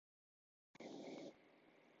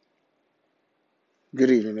Good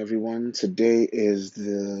evening, everyone. Today is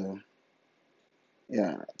the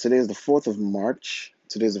 4th of March.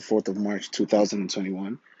 Today is the 4th of March,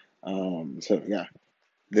 2021.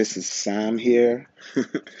 This is Sam here.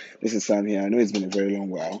 This is Sam here. I know it's been a very long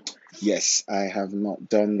while. Yes, I have not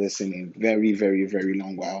done this in a very, very, very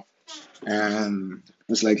long while. And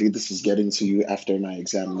most likely this is getting to you after my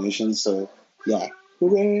examination. So, yeah,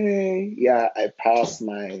 hooray! Yeah, I passed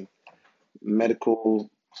my medical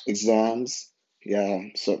exams. Yeah,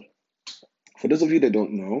 so for those of you that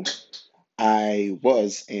don't know, I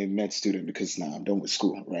was a med student because now I'm done with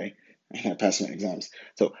school, right? And I passed my exams.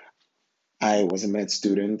 So I was a med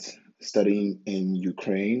student studying in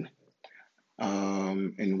Ukraine,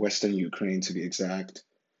 in Western Ukraine to be exact.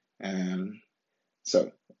 And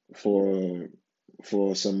so for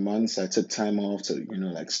for some months I took time off to,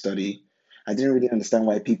 like study. I didn't really understand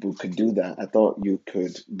why people could do that. I thought you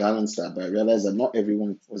could balance that, but I realized that not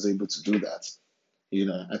everyone was able to do that.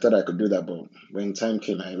 I thought I could do that, but when time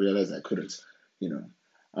came, I realized I couldn't, you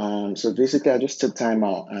know. So basically, I just took time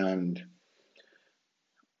out and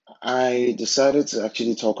I decided to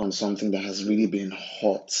actually talk on something that has really been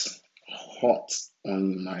hot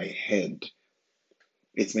on my head.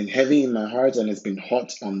 It's been heavy in my heart and it's been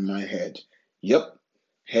hot on my head. Yep,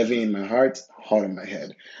 heavy in my heart, hot on my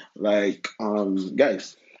head.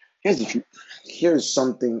 Guys, here's the truth. Here's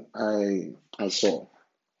something I saw.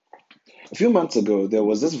 A few months ago, there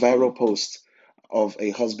was this viral post of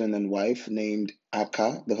a husband and wife named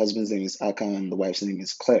Aka. The husband's name is Aka and the wife's name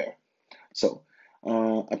is Claire. So,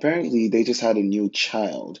 apparently, they just had a new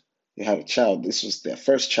child. They had a child. This was their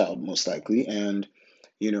first child, most likely. And,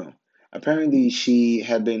 you know, apparently, she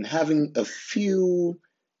had been having a few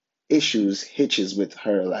issues, hitches with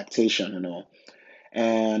her lactation and all.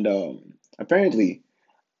 And apparently,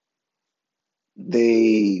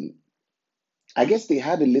 they I guess they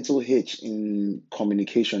had a little hitch in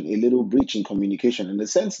communication, a little breach in communication in the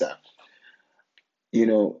sense that, you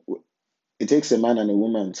know, it takes a man and a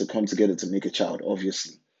woman to come together to make a child,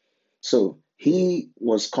 obviously. So he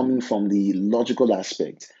was coming from the logical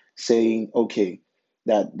aspect, saying, okay,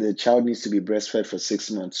 that the child needs to be breastfed for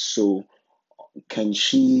 6 months. So can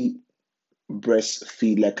she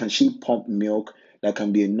breastfeed? Like, can she pump milk that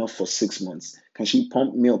can be enough for 6 months? Can she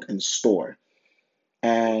pump milk and store?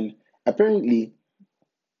 And apparently,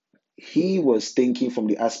 he was thinking from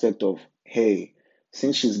the aspect of, hey,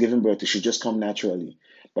 since she's giving birth, it should just come naturally.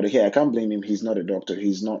 But hey, I can't blame him. He's not a doctor.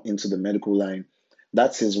 He's not into the medical line.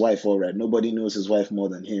 That's his wife, all right. Nobody knows his wife more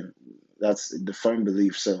than him. That's the firm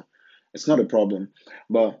belief. So it's not a problem.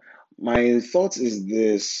 But my thoughts is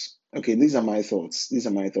this. Okay, these are my thoughts. These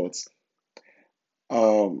are my thoughts.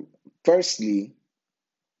 Um, Firstly,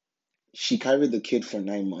 she carried the kid for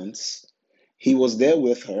 9 months. He was there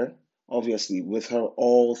with her, obviously, with her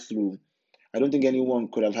all through. I don't think anyone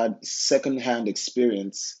could have had second-hand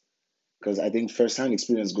experience because I think first-hand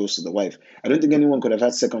experience goes to the wife. I don't think anyone could have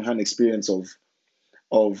had second-hand experience of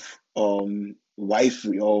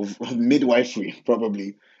wifery of midwifery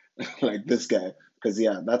probably like this guy because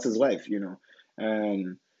yeah, that's his wife.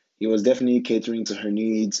 And he was definitely catering to her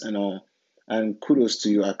needs and all. And kudos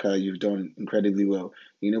to you, Aka. You've done incredibly well.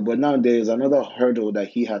 But now there's another hurdle that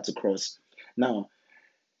he had to cross. Now,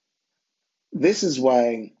 this is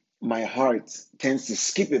why my heart tends to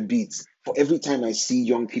skip a beat for every time I see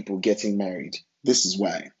young people getting married. This is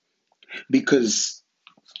why. Because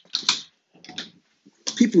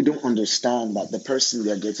people don't understand that the person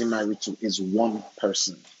they're getting married to is one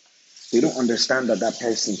person. They don't understand that that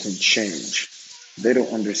person can change. They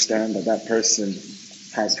don't understand that that person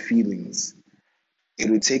has feelings. It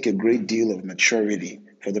would take a great deal of maturity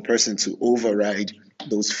for the person to override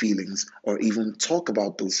those feelings or even talk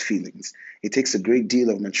about those feelings. It takes a great deal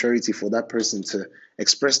of maturity for that person to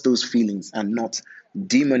express those feelings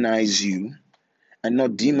demonize you and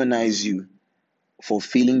not demonize you for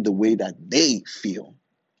feeling the way that they feel.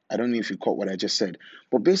 I don't know if you caught what I just said,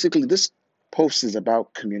 but basically, this post is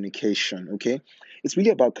about communication, okay? It's really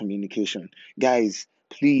about communication. Guys,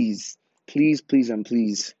 please, please, please, and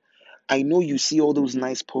please, I know you see all those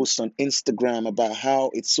nice posts on Instagram about how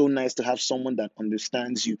it's so nice to have someone that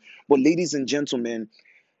understands you. But, ladies and gentlemen,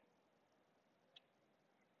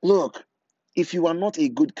 look, if you are not a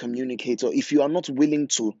good communicator, if you are not willing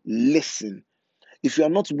to listen, if you are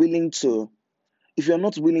not willing to, if you are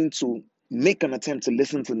not willing to make an attempt to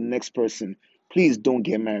listen to the next person, please don't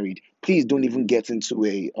get married. Please don't even get into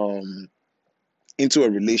a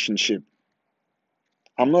relationship.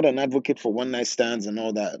 I'm not an advocate for one night stands and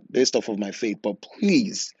all that based off of my faith, but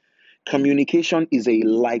please, communication is a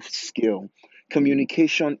life skill.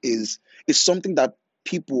 Communication is something that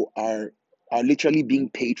people are literally being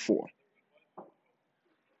paid for.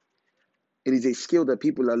 It is a skill that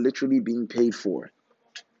people are literally being paid for.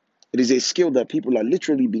 It is a skill that people are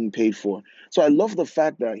literally being paid for. So I love the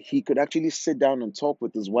fact that he could actually sit down and talk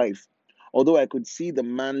with his wife. Although I could see the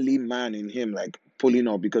manly man in him like pulling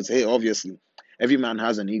up because, hey, obviously, every man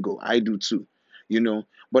has an ego. I do too, you know.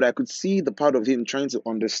 But I could see the part of him trying to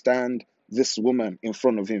understand this woman in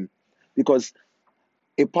front of him because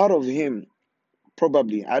a part of him,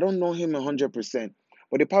 probably, I don't know him 100%,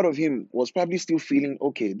 but a part of him was probably still feeling,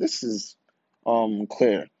 okay, this is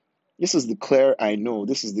Claire. This is the Claire I know.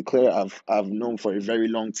 This is the Claire I've known for a very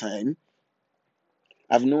long time.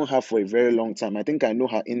 I've known her for a very long time. I think I know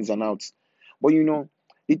her ins and outs. But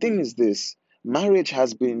the thing is this: marriage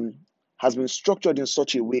has been structured in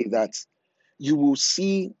such a way that you will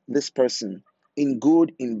see this person in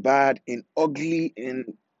good, in bad, in ugly, in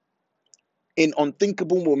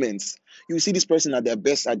unthinkable moments. You will see this person at their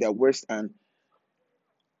best, at their worst, and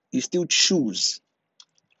you still choose.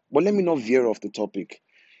 But let me not veer off the topic.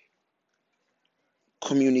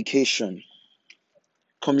 Communication.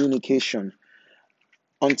 Communication.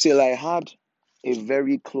 Until I had a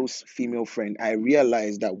very close female friend, I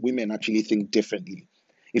realized that women actually think differently.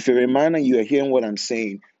 If you're a man and you are hearing what I'm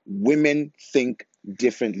saying, women think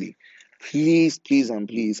differently. Please, please, and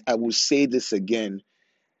please, I will say this again.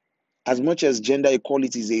 As much as gender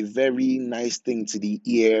equality is a very nice thing to the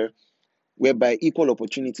ear, whereby equal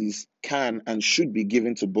opportunities can and should be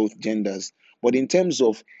given to both genders. But in terms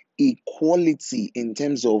of equality, in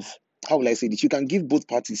terms of, how will I say this? You can give both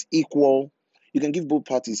parties equal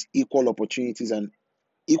opportunities and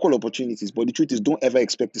equal opportunities. But the truth is, don't ever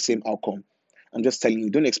expect the same outcome. I'm just telling you,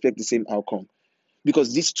 don't expect the same outcome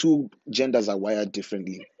because these two genders are wired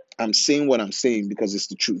differently. I'm saying what I'm saying because it's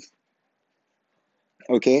the truth.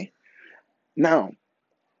 Okay? Now,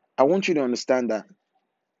 I want you to understand that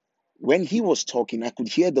when he was talking, I could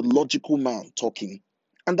hear the logical man talking.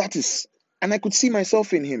 And and I could see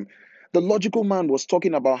myself in him. The logical man was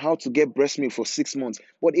talking about how to get breast milk for 6 months.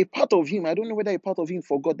 But a part of him, I don't know whether a part of him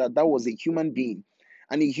forgot that that was a human being.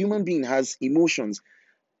 And a human being has emotions.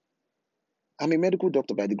 I'm a medical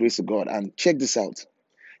doctor by the grace of God. And check this out.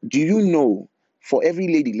 Do you know, for every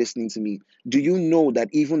lady listening to me, do you know that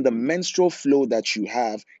even the menstrual flow that you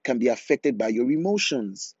have can be affected by your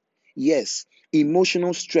emotions? Yes,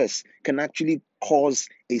 emotional stress can actually cause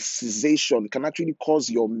a cessation, can actually cause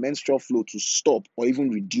your menstrual flow to stop or even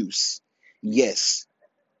reduce. Yes,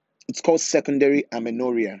 it's called secondary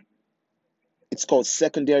amenorrhea. It's called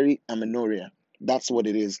secondary amenorrhea. That's what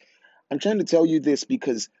it is. I'm trying to tell you this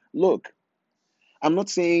because, look, I'm not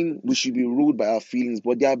saying we should be ruled by our feelings,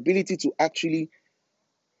 but the ability to actually,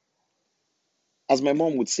 as my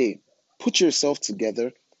mom would say, put yourself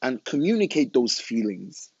together and communicate those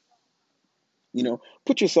feelings.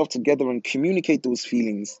 Put yourself together and communicate those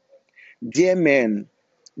feelings. Dear men,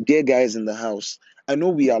 dear guys in the house, I know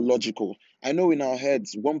we are logical. I know in our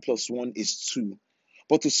heads 1 plus 1 is 2.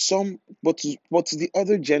 But to the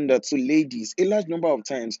other gender, to ladies, a large number of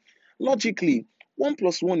times, logically, 1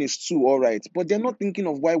 plus 1 is 2, all right. But they're not thinking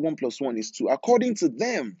of why 1 plus 1 is 2. According to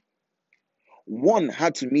them, one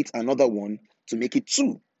had to meet another one to make it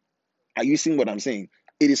 2. Are you seeing what I'm saying?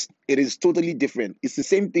 It is totally different. It's the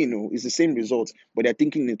same thing, no, it's the same result, but they're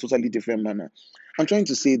thinking in a totally different manner. I'm trying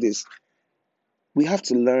to say this. We have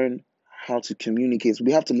to learn how to communicate.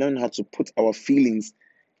 We have to learn how to put our feelings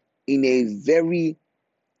in a very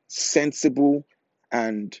sensible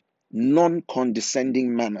and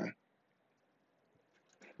non-condescending manner.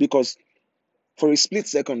 Because for a split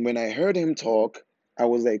second, when I heard him talk, I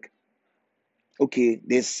was like, okay,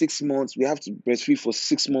 there's 6 months. We have to breastfeed for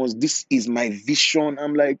 6 months. This is my vision.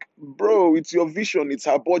 I'm like, bro, it's your vision. It's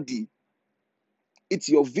her body. It's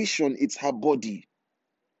your vision. It's her body.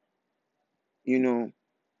 You know.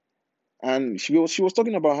 And she was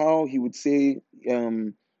talking about how he would say,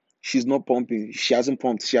 she's not pumping. She hasn't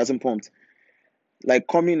pumped. She hasn't pumped. Like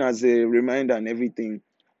coming as a reminder and everything.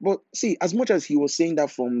 But see, as much as he was saying that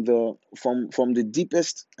from the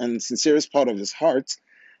deepest and sincerest part of his heart,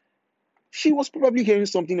 she was probably hearing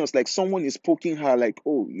something else, like someone is poking her, like,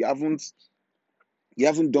 oh, you haven't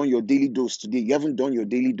done your daily dose today. You haven't done your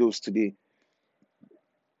daily dose today.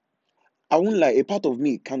 I won't lie, a part of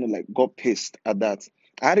me kind of like got pissed at that.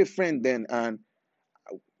 I had a friend then, and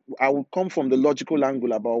I would come from the logical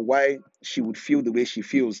angle about why she would feel the way she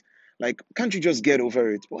feels. Like, can't you just get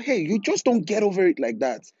over it? But hey, you just don't get over it like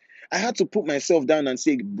that. I had to put myself down and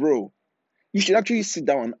say, bro, you should actually sit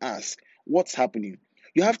down and ask, what's happening?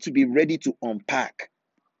 You have to be ready to unpack.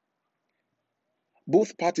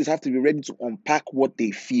 Both parties have to be ready to unpack what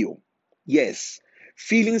they feel. Yes,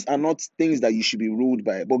 feelings are not things that you should be ruled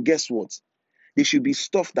by, but guess what? They should be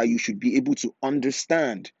stuff that you should be able to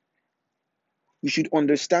understand. You should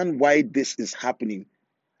understand why this is happening.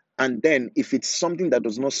 And then, if it's something that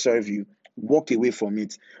does not serve you, walk away from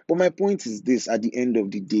it. But my point is this: at the end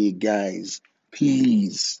of the day, guys,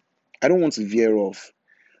 please, I don't want to veer off.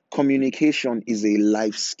 Communication is a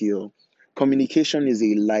life skill. Communication is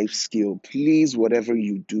a life skill. Please, whatever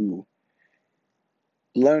you do,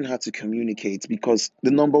 learn how to communicate, because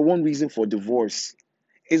the number one reason for divorce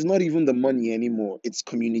is not even the money anymore, it's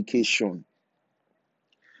communication.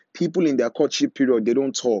 People in their courtship period, they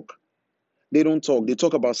don't talk. They don't talk. They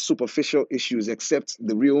talk about superficial issues, except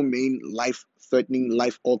the real main life threatening,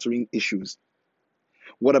 life altering issues.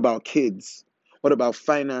 What about kids? What about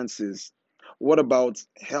finances? What about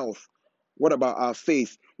health? What about our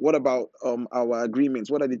faith? What about our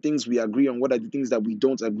agreements? What are the things we agree on? What are the things that we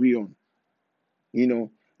don't agree on? You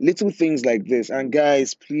know, little things like this. And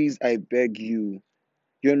guys, please, I beg you,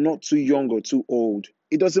 you're not too young or too old.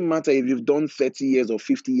 It doesn't matter if you've done 30 years or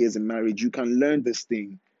 50 years in marriage, you can learn this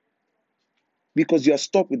thing, because you're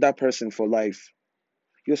stuck with that person for life.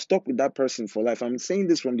 You're stuck with that person for life. I'm saying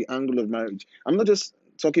this from the angle of marriage. I'm not just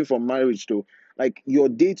talking for marriage though. Like your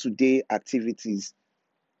day-to-day activities,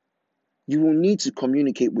 you will need to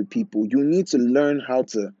communicate with people. You need to learn how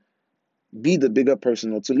to be the bigger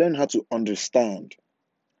person, or to learn how to understand.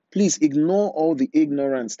 Please ignore all the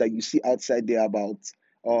ignorance that you see outside there about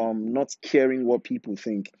not caring what people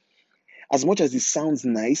think. As much as it sounds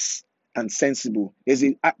nice and sensible, there's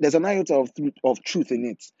an iota of truth in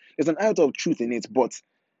it. There's an iota of truth in it. But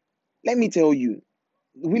let me tell you,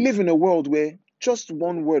 we live in a world where just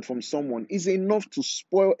one word from someone is enough to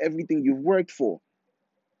spoil everything you've worked for.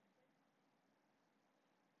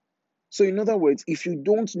 So, in other words, if you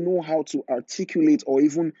don't know how to articulate or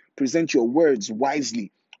even present your words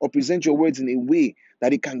wisely, or present your words in a way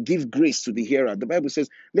that it can give grace to the hearer, the Bible says,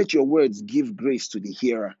 let your words give grace to the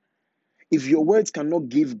hearer. If your words cannot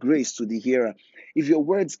give grace to the hearer, if your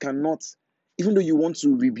words cannot, even though you want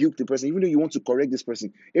to rebuke the person, even though you want to correct this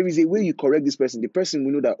person, there is a way you correct this person. The person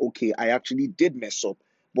will know that, okay, I actually did mess up,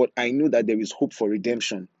 but I know that there is hope for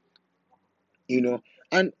redemption, you know.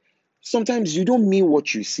 And sometimes you don't mean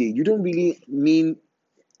what you say. You don't really mean,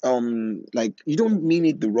 like, you don't mean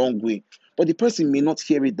it the wrong way, but the person may not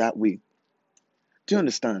hear it that way. Do you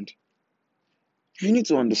understand? You need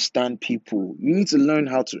to understand people. You need to learn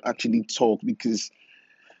how to actually talk, because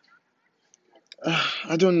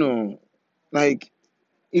I don't know. Like,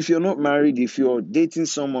 if you're not married, if you're dating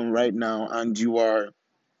someone right now, and you are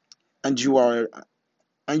and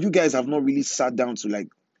you guys have not really sat down to, like,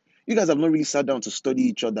 you guys have not really sat down to study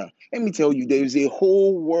each other, let me tell you, there is a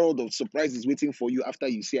whole world of surprises waiting for you after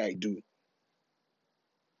you say I do.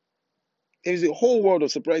 There is a whole world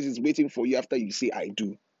of surprises waiting for you after you say I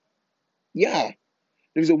do. Yeah,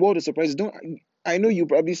 there is a world of surprises. Don't I know you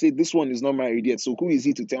probably say this one is not married yet, so who is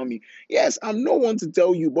he to tell me? Yes, I'm no one to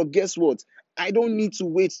tell you, but guess what? I don't need to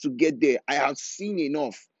wait to get there. I have seen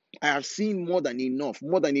enough. I have seen more than enough.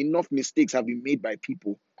 More than enough mistakes have been made by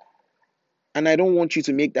people. And I don't want you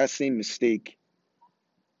to make that same mistake.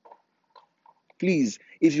 Please,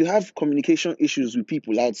 if you have communication issues with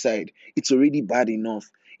people outside, it's already bad enough.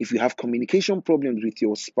 If you have communication problems with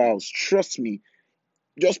your spouse, trust me,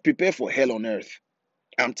 just prepare for hell on earth.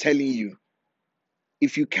 I'm telling you.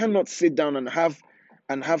 If you cannot sit down and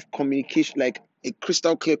have communication, like a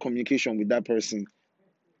crystal clear communication with that person,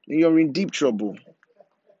 then you're in deep trouble.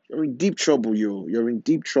 You're in deep trouble, yo. You're in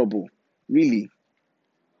deep trouble. Really.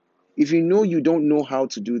 If you know you don't know how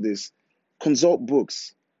to do this, consult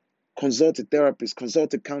books, consult a therapist,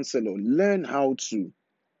 consult a counselor, learn how to.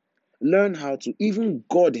 Learn how to. Even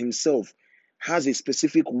God Himself has a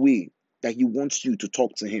specific way that He wants you to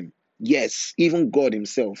talk to Him. Yes, even God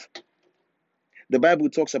Himself. The Bible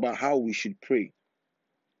talks about how we should pray,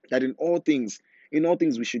 that in all things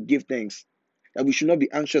we should give thanks, that we should not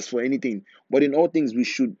be anxious for anything, but in all things we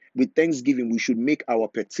should, with thanksgiving, we should make our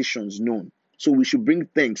petitions known. So we should bring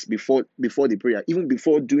thanks before the prayer, even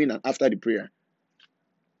before doing and after the prayer.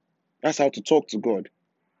 That's how to talk to God.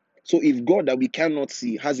 So if God that we cannot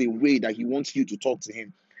see has a way that He wants you to talk to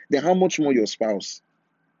Him, then how much more your spouse?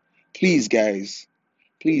 Please, guys,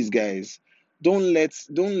 please, guys, don't let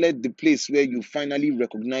the place where you finally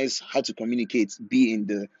recognize how to communicate be in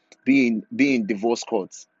the be in divorce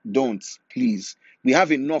courts. Don't, please. We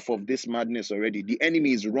have enough of this madness already. The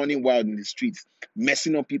enemy is running wild in the streets,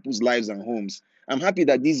 messing up people's lives and homes. I'm happy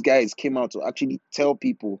that these guys came out to actually tell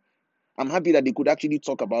people. I'm happy that they could actually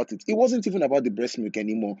talk about it. It wasn't even about the breast milk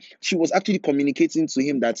anymore. She was actually communicating to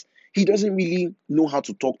him that he doesn't really know how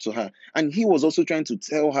to talk to her. And he was also trying to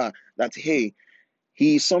tell her that, hey,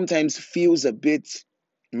 he sometimes feels a bit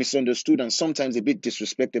misunderstood and sometimes a bit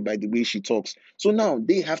disrespected by the way she talks. So now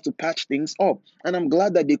they have to patch things up. And I'm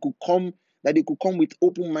glad that they could come with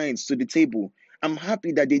open minds to the table. I'm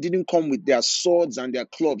happy that they didn't come with their swords and their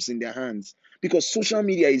clubs in their hands, because social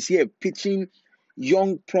media is here pitching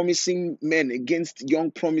young promising men against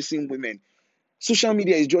young promising women. Social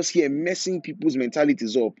media is just here messing people's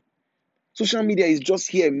mentalities up. Social media is just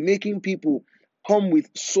here making people come with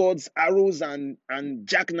swords, arrows, and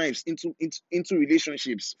jackknives into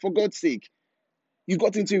relationships. For God's sake, you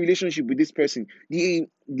got into a relationship with this person. The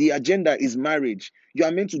agenda is marriage. You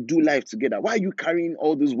are meant to do life together. Why are you carrying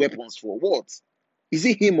all those weapons for? What? Is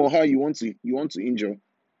it him or her you want to injure?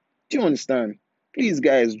 Do you understand? Please,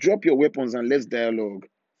 guys, drop your weapons and let's dialogue.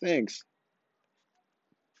 Thanks.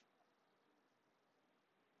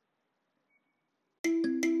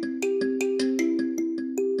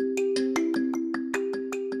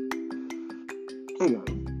 Hey guys,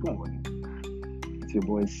 good morning. It's your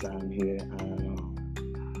boy Sam here, and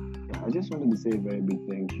yeah, I just wanted to say a very big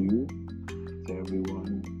thank you to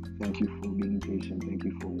everyone. Thank you for being patient. Thank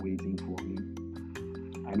you for waiting for me.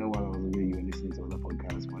 I know while I was away, you were listening to other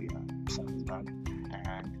podcasts, but yeah, Sam is back.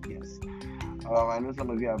 And yes, I know some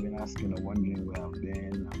of you have been asking or wondering where I've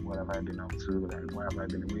been, and what have I been up to, like why have I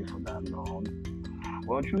been away for that long?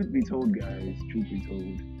 Well, truth be told, guys, truth be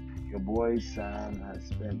told, your boy Sam has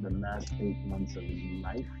spent the last 8 months of his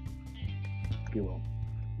life. Okay, well,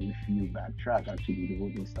 if you backtrack, actually, the whole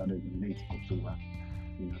thing started in late October.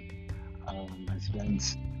 You know, I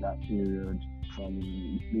spent that period from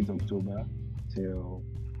late October till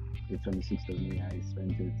the 26th of May. I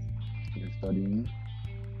spent it, studying,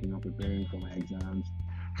 preparing for my exams.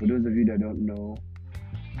 For those of you that don't know,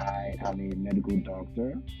 I am a medical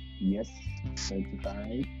doctor. Yes,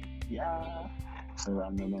 certified. Yeah. So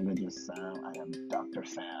I'm no longer just Sam. I am Dr.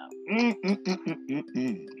 Sam.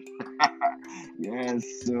 Yes.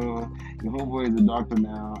 So the whole boy is a doctor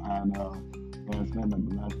now, and I spent like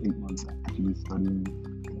the last 8 months actually studying,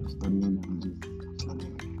 studying and just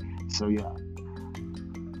studying. So yeah.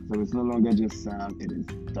 So it's no longer just Sam. It is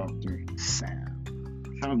Dr. Sam.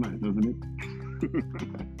 Sounds nice, doesn't it?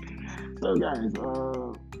 So guys,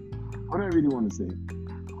 what do I really want to say?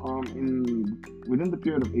 In within the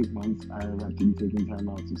period of 8 months, I have actually taken time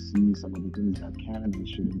out to see some of the things that can and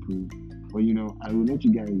should improve. But I will let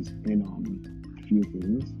you guys in on a few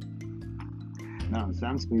things. Now,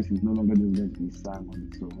 Sam Space is no longer just going to be Sam on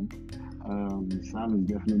its own. Sam is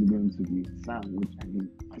definitely going to be Sam, which I mean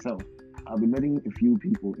myself. I'll be letting a few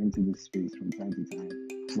people into this space from time to time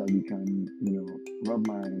so that we can, rub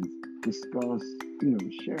minds, discuss,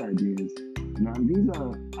 share ideas. And these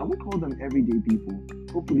are, I would call them everyday people.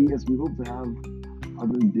 Hopefully, yes, we hope to have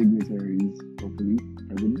other dignitaries, hopefully,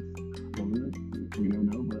 presidents, governors. We don't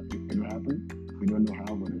know, but it'll happen. We don't know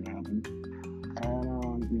how, but it'll happen.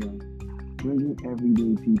 And, bringing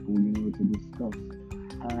everyday people, to discuss.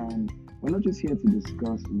 And we're not just here to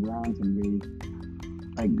discuss, rant, and rave.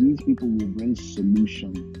 Like, these people will bring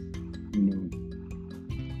solutions,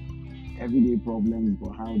 everyday problems,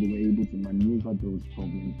 but how they were able to maneuver those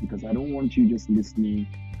problems. Because I don't want you just listening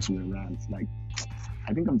to a rant. Like,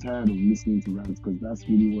 I think I'm tired of listening to rants, because that's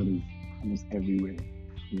really what is almost everywhere.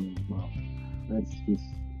 Well, let's just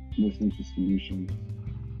listen to solutions.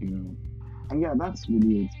 And yeah, that's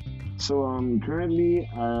really it. So currently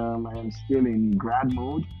I am still in grad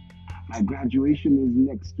mode. My graduation is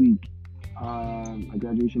next week. And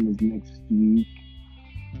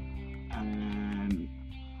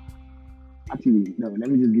actually, no, let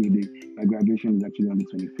me just give you a date. My graduation is actually on the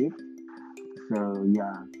 25th. So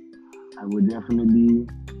yeah, I will definitely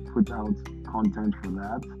put out content for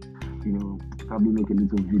that. Probably make a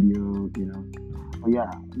little video. But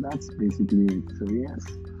yeah, that's basically it. So yes,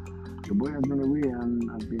 the boy has been away and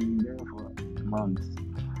I've been there for months.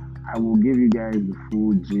 I will give you guys the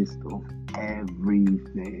full gist of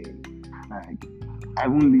everything. Like, I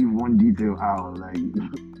won't leave one detail out. Like,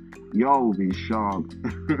 y'all will be shocked.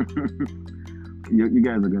 You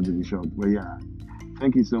guys are going to be shocked. But yeah,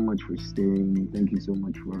 thank you so much for staying. Thank you so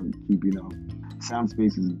much for keeping up. Sam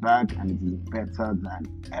Space is back and it is better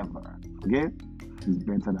than ever. Okay? It's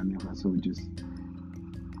better than ever. So just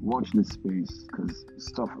watch this space, because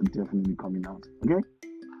stuff are definitely coming out. Okay?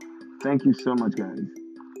 Thank you so much, guys.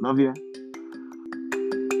 Love you.